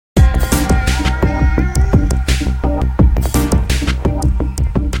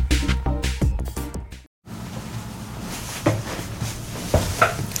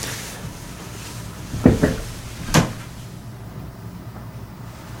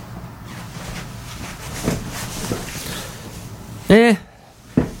Eh.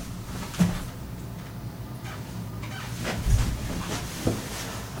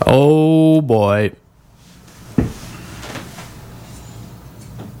 Oh boy.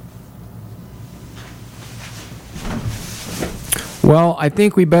 Well, I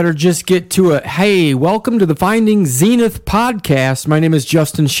think we better just get to it. Hey, welcome to the Finding Zenith podcast. My name is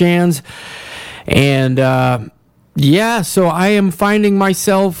Justin Shands. And, so I am finding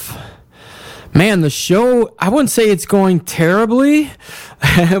myself, man, the show, I wouldn't say it's going terribly,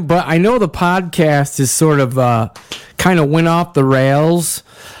 but I know the podcast is sort of, kind of went off the rails.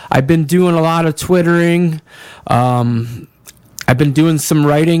 I've been doing a lot of Twittering. I've been doing some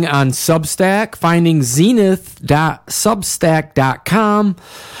writing on Substack, findingzenith.substack.com.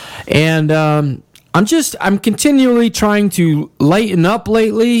 And I'm continually trying to lighten up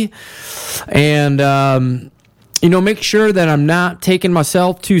lately and, make sure that I'm not taking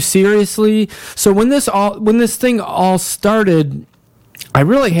myself too seriously. So when this thing all started, I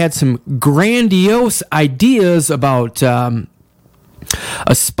really had some grandiose ideas about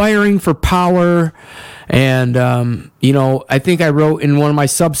aspiring for power. And, I think I wrote in one of my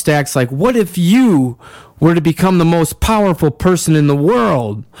Substacks, like, what if you were to become the most powerful person in the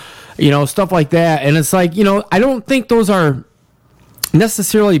world? Stuff like that. And it's like, I don't think those are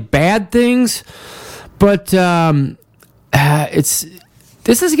necessarily bad things, but this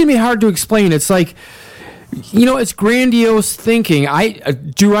is going to be hard to explain. It's like, it's grandiose thinking.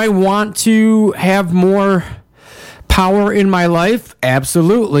 Do I want to have more power in my life?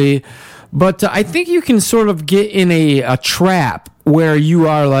 Absolutely. But I think you can sort of get in a trap where you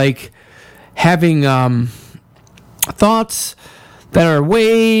are like having thoughts that are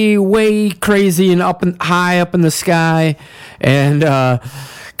way, way crazy and high up in the sky. And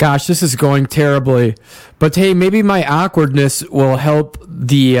gosh, this is going terribly. But hey, maybe my awkwardness will help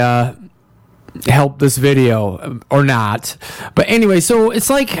help this video or not. But anyway, so it's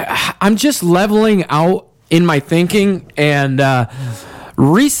like I'm just leveling out in my thinking, and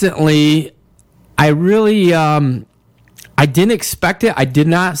recently, I really, I didn't expect it. I did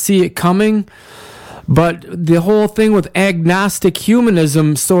not see it coming. But the whole thing with agnostic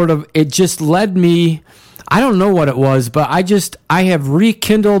humanism it just led me, I don't know what it was, but I have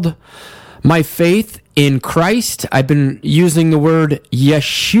rekindled my faith in Christ. I've been using the word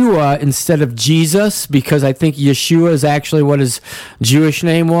Yeshua instead of Jesus because I think Yeshua is actually what his Jewish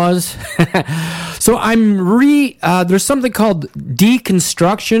name was. So there's something called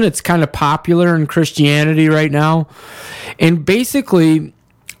deconstruction. It's kind of popular in Christianity right now. And basically,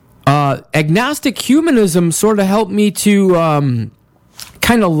 agnostic humanism sort of helped me to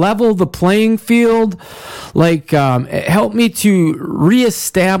kind of level the playing field. Like, it helped me to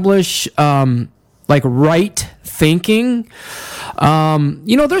reestablish right thinking.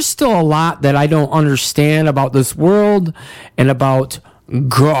 There's still a lot that I don't understand about this world and about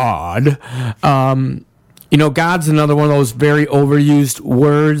God. God's another one of those very overused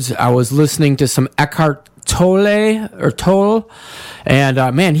words. I was listening to some Eckhart Tolle,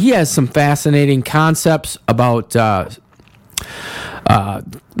 and man, he has some fascinating concepts about the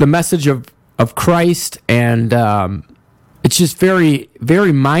message of Christ, and it's just very,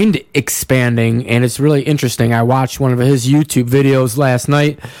 very mind expanding, and it's really interesting. I watched one of his YouTube videos last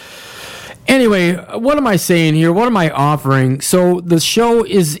night. Anyway, what am I saying here? What am I offering? So the show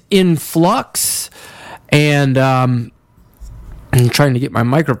is in flux, and I'm trying to get my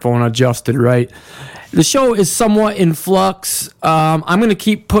microphone adjusted right. The show is somewhat in flux. I'm going to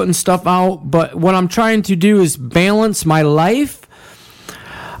keep putting stuff out, but what I'm trying to do is balance my life.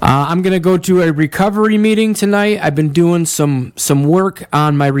 I'm going to go to a recovery meeting tonight. I've been doing some work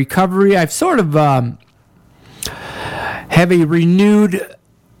on my recovery. I've sort of have a renewed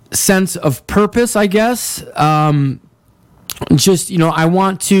sense of purpose, I guess. I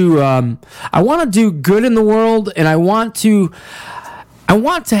want to do good in the world, and I want to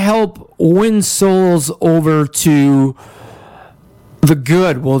help win souls over to the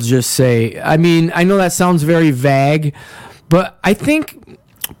good, we'll just say. I mean, I know that sounds very vague, but I think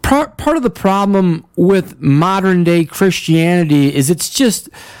part of the problem with modern day Christianity is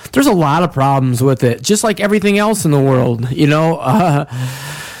there's a lot of problems with it, just like everything else in the world.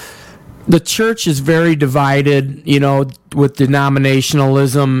 The church is very divided, with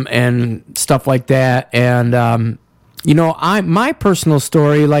denominationalism and stuff like that. And, my personal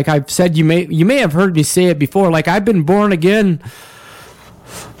story, like I've said, you may have heard me say it before, like I've been born again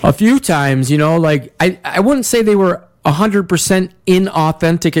a few times, like I wouldn't say they were 100%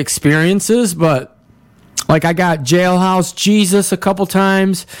 inauthentic experiences, but like I got jailhouse Jesus a couple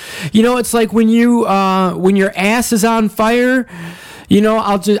times. It's like when your ass is on fire,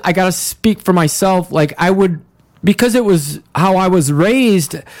 I gotta speak for myself. Like I would because it was how I was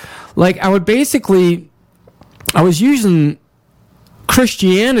raised, like I was using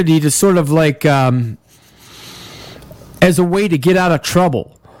Christianity to sort of like as a way to get out of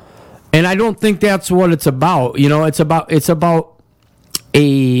trouble. And I don't think that's what it's about. You know, it's about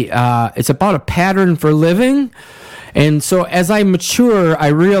a pattern for living. And so as I mature, I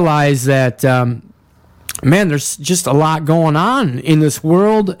realize that man, there's just a lot going on in this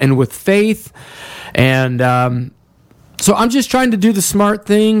world and with faith. And so I'm just trying to do the smart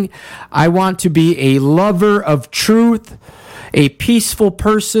thing. I want to be a lover of truth, a peaceful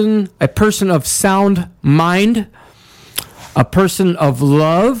person, a person of sound mind, a person of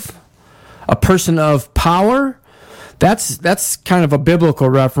love, a person of power. That's kind of a biblical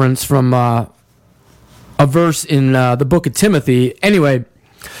reference from a verse in the book of Timothy. Anyway,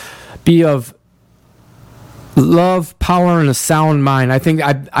 be of love, power, and a sound mind. I think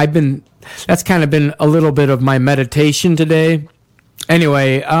that's kind of been a little bit of my meditation today.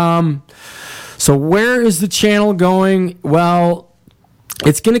 Anyway, so where is the channel going? Well,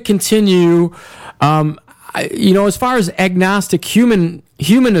 it's going to continue. As far as agnostic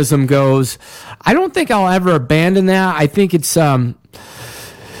humanism goes, I don't think I'll ever abandon that. I think it's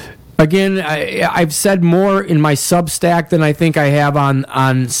again, I've said more in my Substack than I think I have on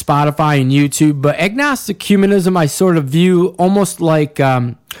Spotify and YouTube. But agnostic humanism, I sort of view almost like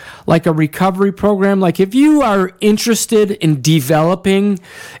a recovery program. Like if you are interested in developing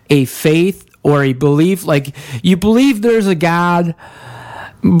a faith or a belief, like you believe there's a God,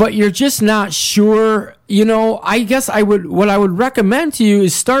 but you're just not sure, I guess what I would recommend to you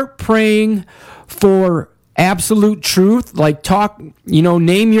is start praying for absolute truth. Like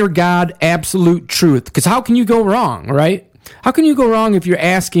name your God absolute truth. Because how can you go wrong, right? How can you go wrong if you're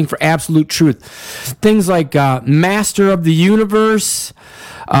asking for absolute truth? Things like Master of the Universe,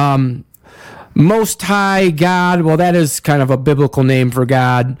 Most High God. Well, that is kind of a biblical name for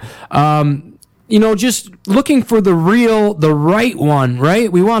God. Just looking for the right one, right?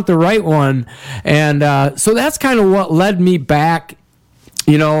 We want the right one. And so that's kind of what led me back.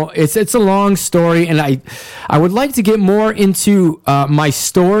 It's a long story, and I would like to get more into my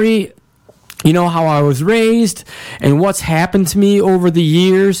story, how I was raised and what's happened to me over the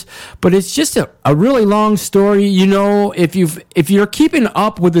years. But it's just a really long story. If you're keeping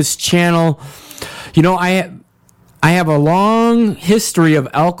up with this channel, I have a long history of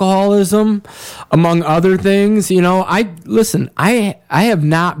alcoholism, among other things. I have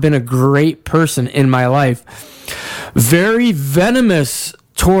not been a great person in my life. Very venomous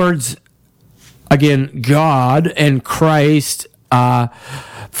towards, again, God and Christ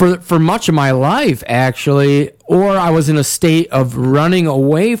for much of my life, actually. Or I was in a state of running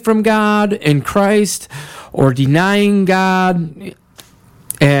away from God and Christ or denying God.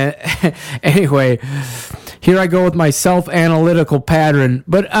 Anyway, here I go with my self-analytical pattern.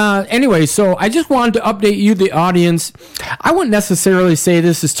 But anyway, so I just wanted to update you, the audience. I wouldn't necessarily say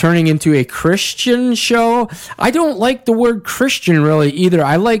this is turning into a Christian show. I don't like the word Christian really either.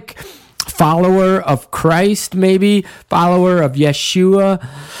 I like follower of Christ, maybe. Follower of Yeshua.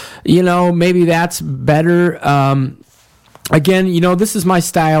 Maybe that's better. Again, this is my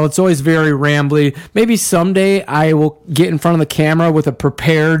style. It's always very rambly. Maybe someday I will get in front of the camera with a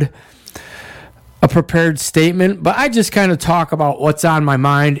prepared statement, but I just kind of talk about what's on my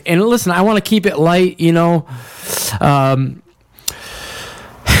mind. And listen, I want to keep it light,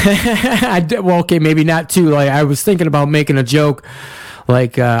 okay, maybe not too light. I was thinking about making a joke,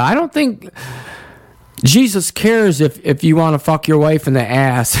 like, I don't think Jesus cares if you want to fuck your wife in the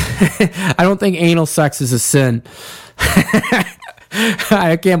ass. I don't think anal sex is a sin.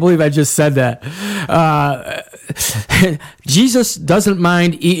 I can't believe I just said that. Jesus doesn't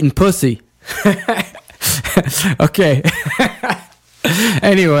mind eating pussy. Okay.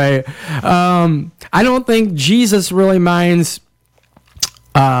 Anyway, I don't think Jesus really minds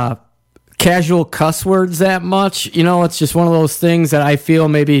casual cuss words that much. It's just one of those things that I feel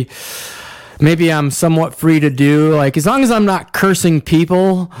maybe I'm somewhat free to do. Like, as long as I'm not cursing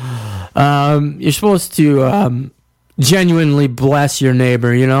people, you're supposed to genuinely bless your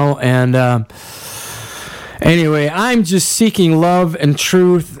neighbor, and anyway, I'm just seeking love and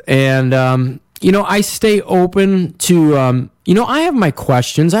truth, and I stay open to I have my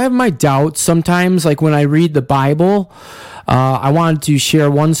questions, I have my doubts sometimes. Like when I read the Bible, I wanted to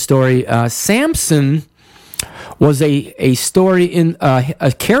share one story. Samson was a story in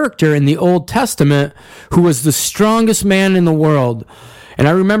a character in the Old Testament who was the strongest man in the world. And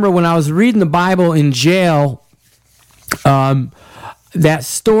I remember when I was reading the Bible in jail, that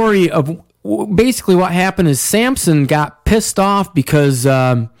story of basically what happened is Samson got pissed off because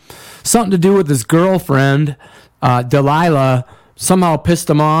something to do with his girlfriend, Delilah somehow pissed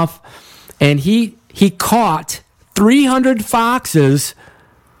him off, and he caught 300 foxes,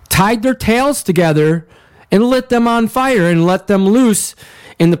 tied their tails together, and lit them on fire and let them loose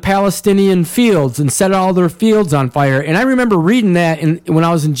in the Palestinian fields and set all their fields on fire. And I remember reading that when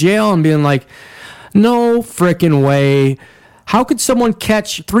I was in jail and being like, no frickin' way. How could someone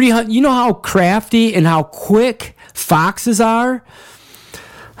catch 300? You know how crafty and how quick foxes are?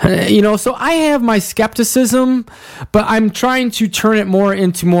 So I have my skepticism, but I'm trying to turn it more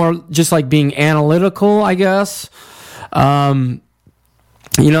into more just like being analytical, I guess. I'm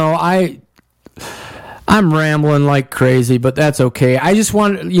rambling like crazy, but that's okay. I just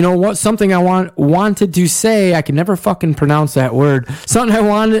want, something I wanted to say. I can never fucking pronounce that word. Something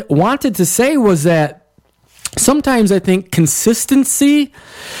I wanted to say was that sometimes I think consistency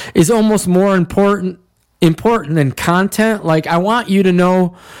is almost more important than content. Like, I want you to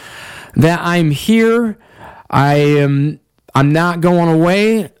know that I'm here. I'm not going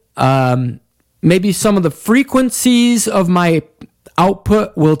away. Maybe some of the frequencies of my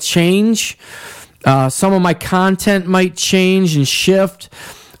output will change. Some of my content might change and shift.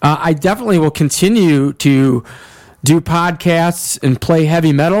 I definitely will continue to do podcasts and play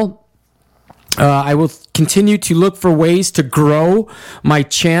heavy metal. I will continue to look for ways to grow my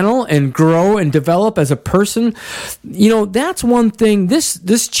channel and grow and develop as a person. That's one thing.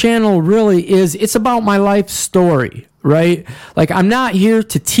 This channel really is. It's about my life story, right? Like, I'm not here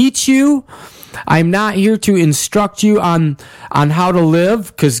to teach you. I'm not here to instruct you on how to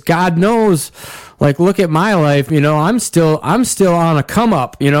live, because God knows. Like, look at my life. I'm still on a come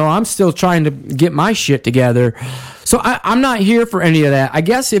up. I'm still trying to get my shit together. So I'm not here for any of that. I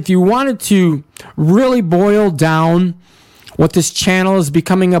guess if you wanted to really boil down what this channel is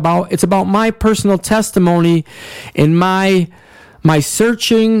becoming about, it's about my personal testimony and my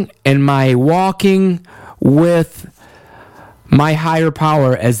searching and my walking with my higher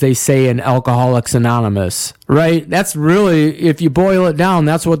power, as they say in Alcoholics Anonymous, right? That's really, if you boil it down,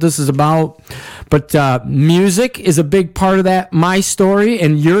 that's what this is about. But music is a big part of that, my story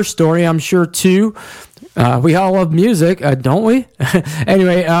and your story, I'm sure, too. We all love music, don't we?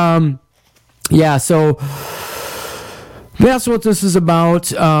 Anyway, so that's what this is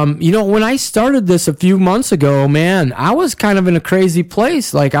about. When I started this a few months ago, man, I was kind of in a crazy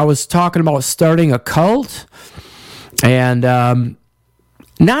place. Like, I was talking about starting a cult. And I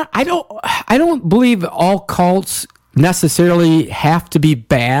don't believe all cults necessarily have to be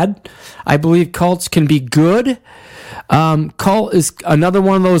bad. I believe cults can be good. Cult is another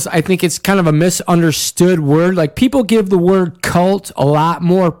one of those. I think it's kind of a misunderstood word. Like, people give the word cult a lot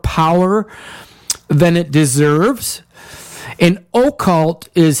more power than it deserves. And occult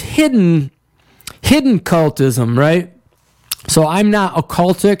is hidden cultism, right? So I'm not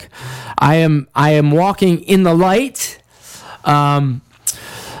occultic. I am walking in the light. I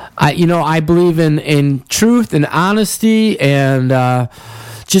believe in truth and honesty, and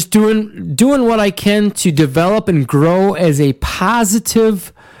just doing what I can to develop and grow as a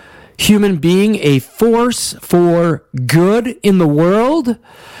positive human being, a force for good in the world.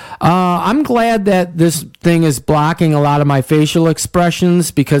 I'm glad that this thing is blocking a lot of my facial expressions,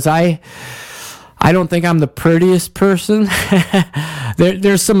 because I don't think I'm the prettiest person.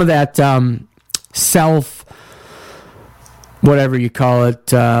 There's some of that self, whatever you call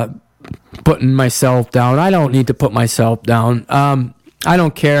it, putting myself down. I don't need to put myself down. I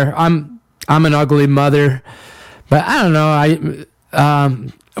don't care. I'm an ugly mother, but I don't know.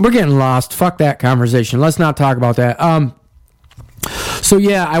 We're getting lost. Fuck that conversation. Let's not talk about that. So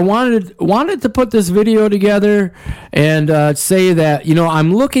yeah, I wanted to put this video together and say that,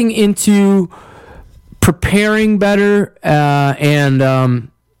 I'm looking into preparing better and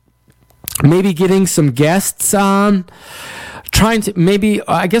maybe getting some guests on. Trying to, maybe,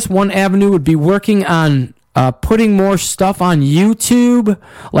 I guess one avenue would be working on putting more stuff on YouTube.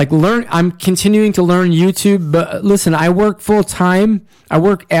 I'm continuing to learn YouTube, but listen, I work full time. I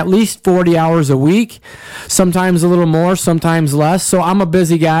work at least 40 hours a week, sometimes a little more, sometimes less. So I'm a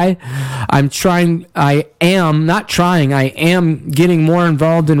busy guy. I am getting more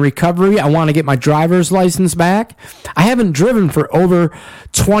involved in recovery. I want to get my driver's license back. I haven't driven for over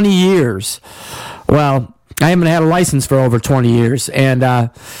 20 years. Well, I haven't had a license for over 20 years, and I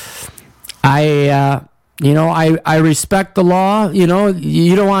respect the law. You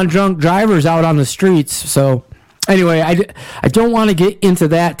don't want drunk drivers out on the streets. So anyway, I don't want to get into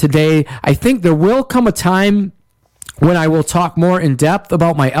that today. I think there will come a time when I will talk more in depth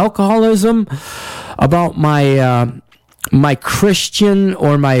about my alcoholism, about my Christian,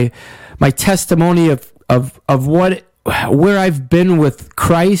 or my testimony of where I've been with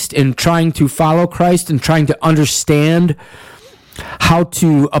Christ and trying to follow Christ and trying to understand how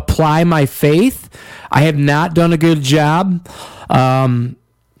to apply my faith, I have not done a good job. I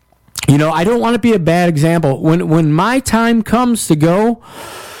don't want to be a bad example. When my time comes to go,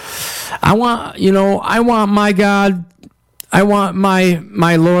 I want my God, I want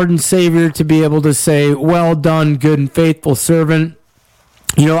my Lord and Savior to be able to say, "Well done, good and faithful servant."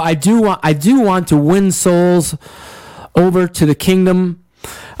 I do want to win souls over to the kingdom.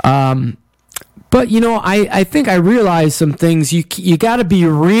 But I think I realized some things. You got to be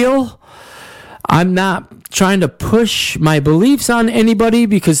real. I'm not trying to push my beliefs on anybody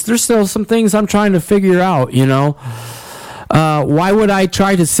because there's still some things I'm trying to figure out. Why would I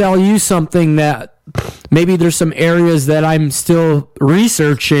try to sell you something that maybe there's some areas that I'm still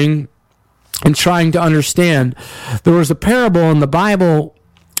researching and trying to understand? There was a parable in the Bible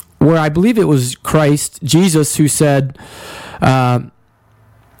where I believe it was Jesus, who said,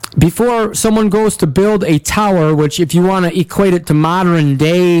 before someone goes to build a tower, which if you want to equate it to modern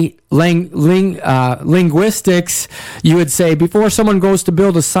day linguistics, you would say, before someone goes to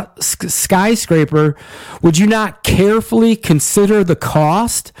build a skyscraper, would you not carefully consider the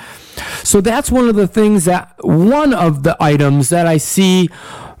cost? So that's one of the items that I see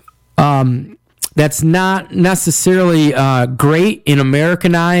that's not necessarily great in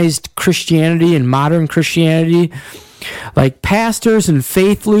Americanized Christianity and modern Christianity. Like pastors and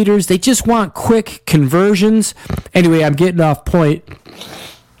faith leaders, they just want quick conversions. Anyway, I'm getting off point.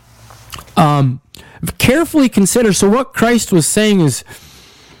 Carefully consider. So what Christ was saying is,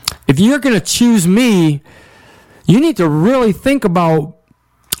 if you're going to choose me, you need to really think about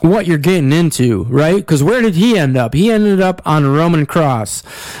what you're getting into, right? Because where did he end up? He ended up on a Roman cross.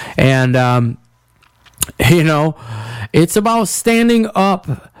 And, it's about standing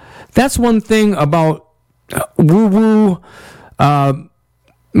up. That's one thing about woo-woo,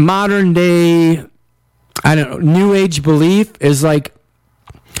 modern day, New Age belief is like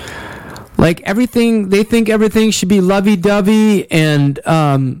everything, they think everything should be lovey-dovey and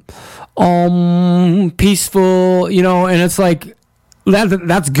peaceful, and it's like,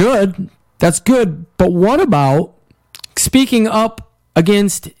 that's good. That's good. But what about speaking up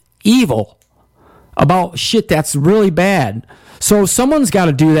against evil? About shit that's really bad. So someone's got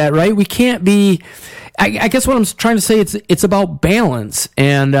to do that, right? We can't be... I guess what I'm trying to say, it's about balance.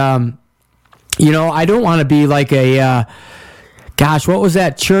 And, I don't want to be like a... what was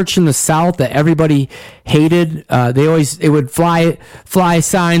that church in the South that everybody hated? They would fly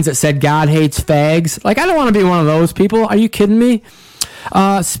signs that said God hates fags. Like, I don't want to be one of those people. Are you kidding me?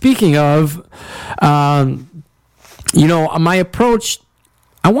 Speaking of, my approach,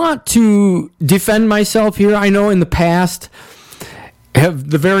 I want to defend myself here. I know in the past,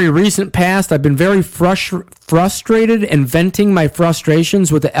 the very recent past, I've been very frustrated and venting my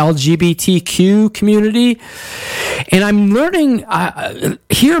frustrations with the LGBTQ community. And I'm learning,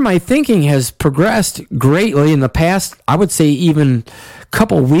 here my thinking has progressed greatly in the past, I would say even a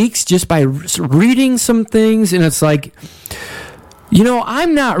couple weeks, just by reading some things. And it's like,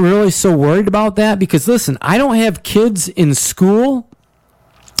 I'm not really so worried about that because, listen, I don't have kids in school.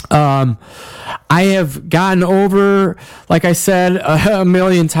 I have gotten over, like I said a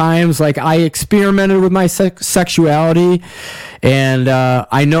million times, like I experimented with my sexuality and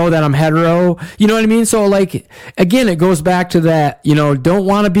I know that I'm hetero. You know what I mean? So, like, again, it goes back to that, don't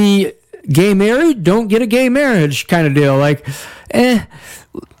want to be gay married, don't get a gay marriage kind of deal. Like,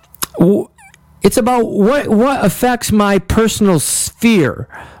 it's about what affects my personal sphere,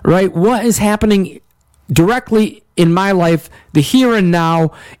 right? What is happening directly in my life, the here and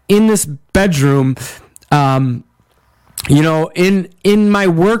now, in this bedroom, in my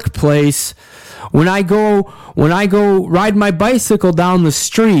workplace, when I go ride my bicycle down the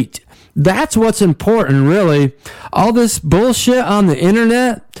street. That's what's important, really. All this bullshit on the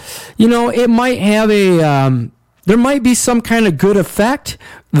internet, it might have there might be some kind of good effect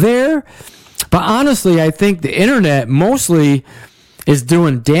there, but honestly, I think the internet mostly is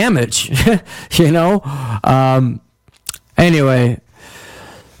doing damage, Anyway,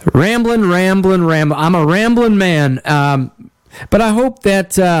 rambling. I'm a rambling man. But I hope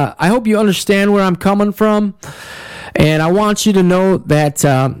you understand where I'm coming from. And I want you to know that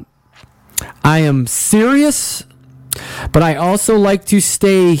I am serious, but I also like to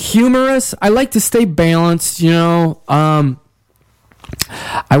stay humorous. I like to stay balanced, I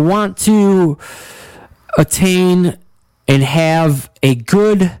want to attain and have a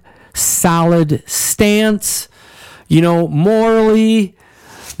good, solid stance, morally,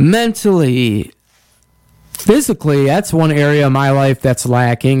 mentally, physically. That's one area of my life that's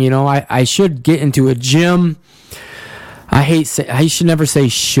lacking. I should get into a gym. I should never say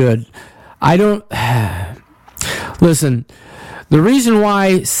should. I don't. Listen, the reason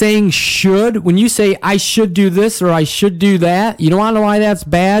why saying should, when you say I should do this or I should do that, you don't want to know why that's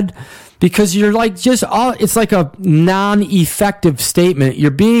bad? Because you're like it's like a non-effective statement.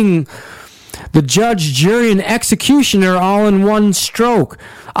 You're being the judge, jury, and executioner all in one stroke.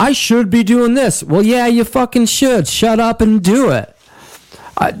 I should be doing this. Well, yeah, you fucking should. Shut up and do it.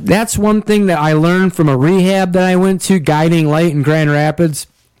 That's one thing that I learned from a rehab that I went to, Guiding Light in Grand Rapids.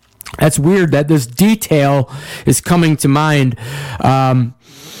 That's weird that this detail is coming to mind.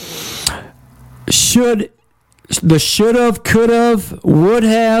 Should have, could have, would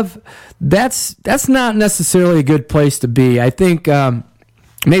have. That's not necessarily a good place to be. I think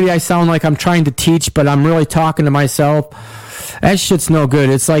maybe I sound like I'm trying to teach, but I'm really talking to myself. That shit's no good.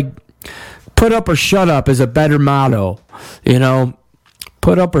 It's like put up or shut up is a better motto, you know.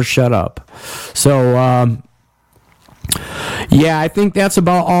 Put up or shut up. So, yeah, I think that's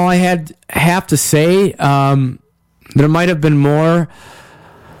about all I have to say. There might have been more.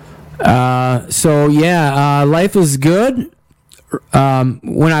 So, yeah, life is good.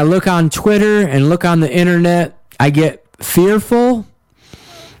 When I look on Twitter and look on the internet, I get fearful.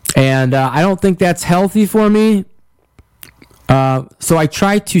 And I don't think that's healthy for me. So I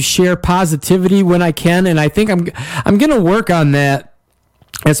try to share positivity when I can. And I think I'm going to work on that.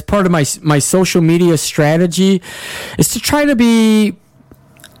 As part of my social media strategy, is to try to be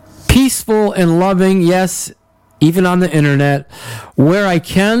peaceful and loving, yes, even on the internet, where I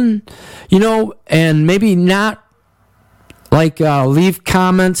can, you know, and maybe not like leave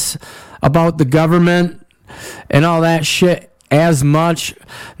comments about the government and all that shit as much,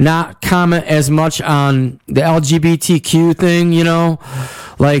 not comment as much on the LGBTQ thing, you know,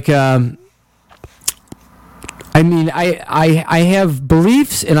 like, I mean, I have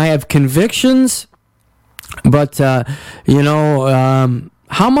beliefs and I have convictions, but, you know,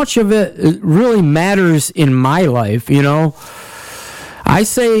 how much of it really matters in my life, you know? I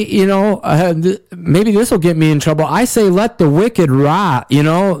say, you know, maybe this will get me in trouble. I say let the wicked rot, you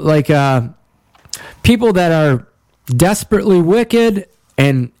know? Like, people that are desperately wicked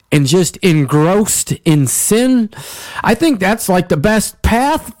and just engrossed in sin, I think that's like the best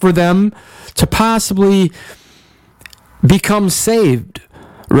path for them to possibly become saved,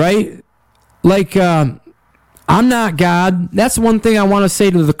 right? Like, I'm not God. That's one thing I want to say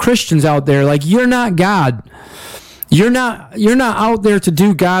to the Christians out there. Like, you're not God. You're not out there to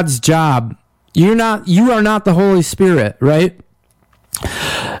do God's job. You are not the Holy Spirit, right?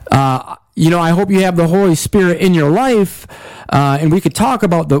 You know, I hope you have the Holy Spirit in your life, and we could talk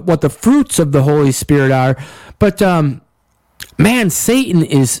about what the fruits of the Holy Spirit are. But, man, Satan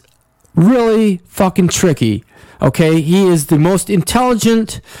is really fucking tricky. Okay, he is the most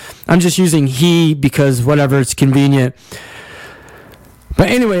intelligent. I'm just using he because whatever, it's convenient. But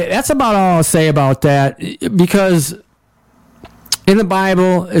anyway, that's about all I'll say about that. Because in the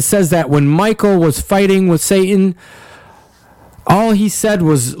Bible, it says that when Michael was fighting with Satan, all he said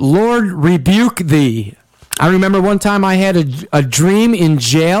was, Lord, rebuke thee. I remember one time I had a dream in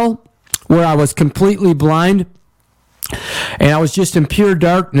jail where I was completely blind. And I was just in pure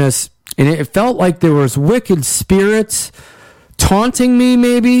darkness. And it felt like there was wicked spirits taunting me,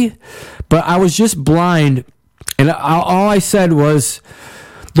 maybe, but I was just blind. And all I said was,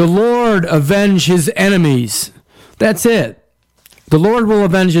 the Lord avenge his enemies. That's it. The Lord will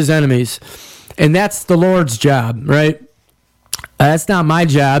avenge his enemies. And that's the Lord's job, right? That's not my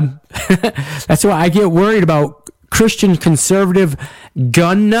job. That's why I get worried about Christian conservative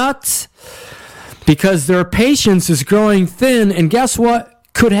gun nuts, because their patience is growing thin. And guess what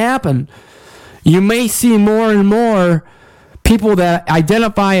could happen? You may see more and more people that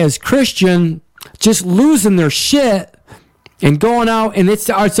identify as Christian just losing their shit and going out, and it's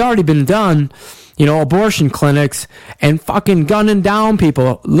already been done, you know, abortion clinics and fucking gunning down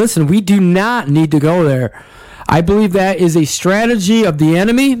people. Listen, we do not need to go there. I believe that is a strategy of the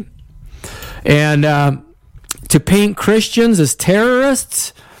enemy, and to paint Christians as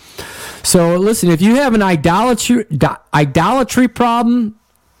terrorists. So listen, if you have an idolatry problem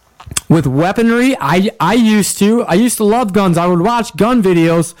with weaponry, I used to love guns. I would watch gun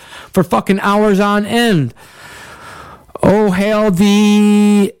videos for fucking hours on end. Oh, hail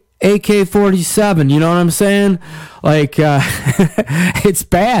the AK-47, you know what I'm saying? Like, it's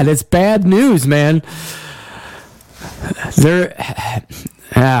bad. It's bad news, man.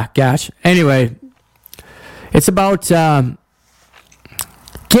 Gosh. Anyway, it's about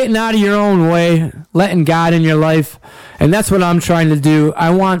getting out of your own way, letting God in your life. And that's what I'm trying to do.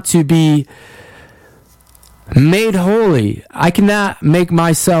 I want to be made holy. I cannot make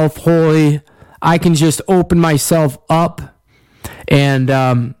myself holy. I can just open myself up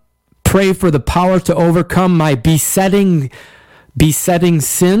and pray for the power to overcome my besetting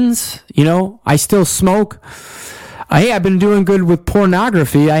sins. You know, I still smoke. Hey, I've been doing good with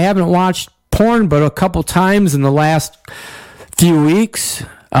pornography. I haven't watched porn but a couple times in the last few weeks.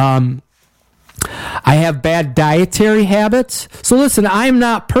 I have bad dietary habits. So listen, I'm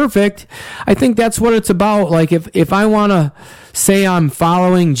not perfect. I think that's what it's about. Like if I want to say I'm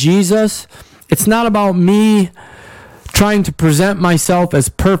following Jesus, it's not about me trying to present myself as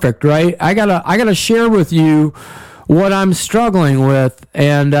perfect, right? I gotta share with you what I'm struggling with.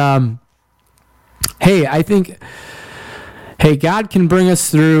 And I think God can bring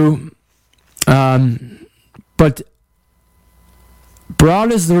us through. But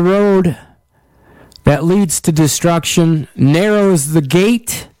broad is the road that leads to destruction, narrow is the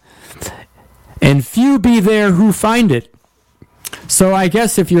gate, and few be there who find it. So I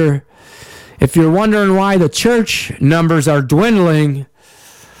guess if you're wondering why the church numbers are dwindling,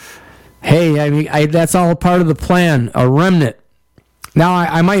 hey, I mean, that's all part of the plan, a remnant. Now,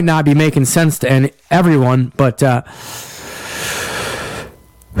 I might not be making sense to everyone, but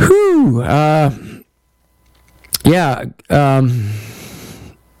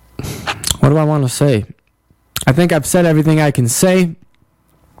what do I want to say? I think I've said everything I can say.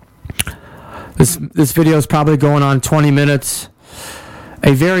 This video is probably going on 20 minutes.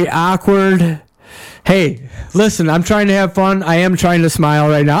 A very awkward. Hey, listen, I'm trying to have fun. I am trying to smile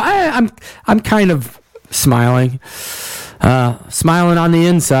right now. I'm kind of smiling. Smiling on the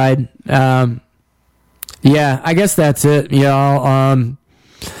inside. I guess that's it, y'all.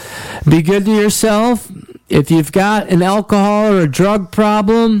 Be good to yourself. If you've got an alcohol or a drug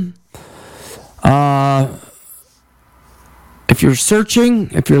problem, if you're searching,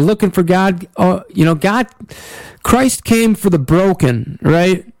 if you're looking for God, Christ came for the broken,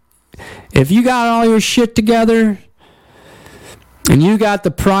 right? If you got all your shit together and you got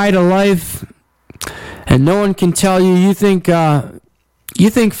the pride of life and no one can tell you, you think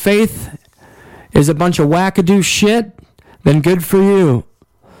faith is a bunch of wackadoo shit, then good for you.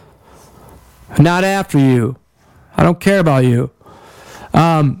 Not after you. I don't care about you.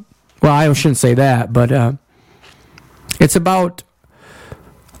 Well, I shouldn't say that, but it's about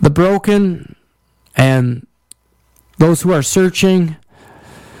the broken and those who are searching.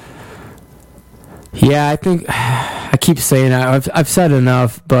 Yeah, I think I keep saying that. I've said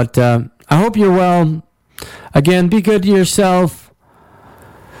enough, but I hope you're well. Again, be good to yourself.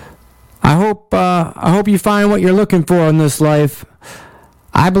 I hope you find what you're looking for in this life.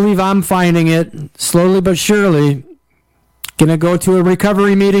 I believe I'm finding it slowly but surely. Gonna go to a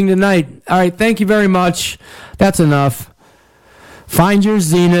recovery meeting tonight. All right, thank you very much. That's enough. Find your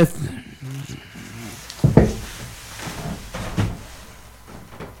zenith.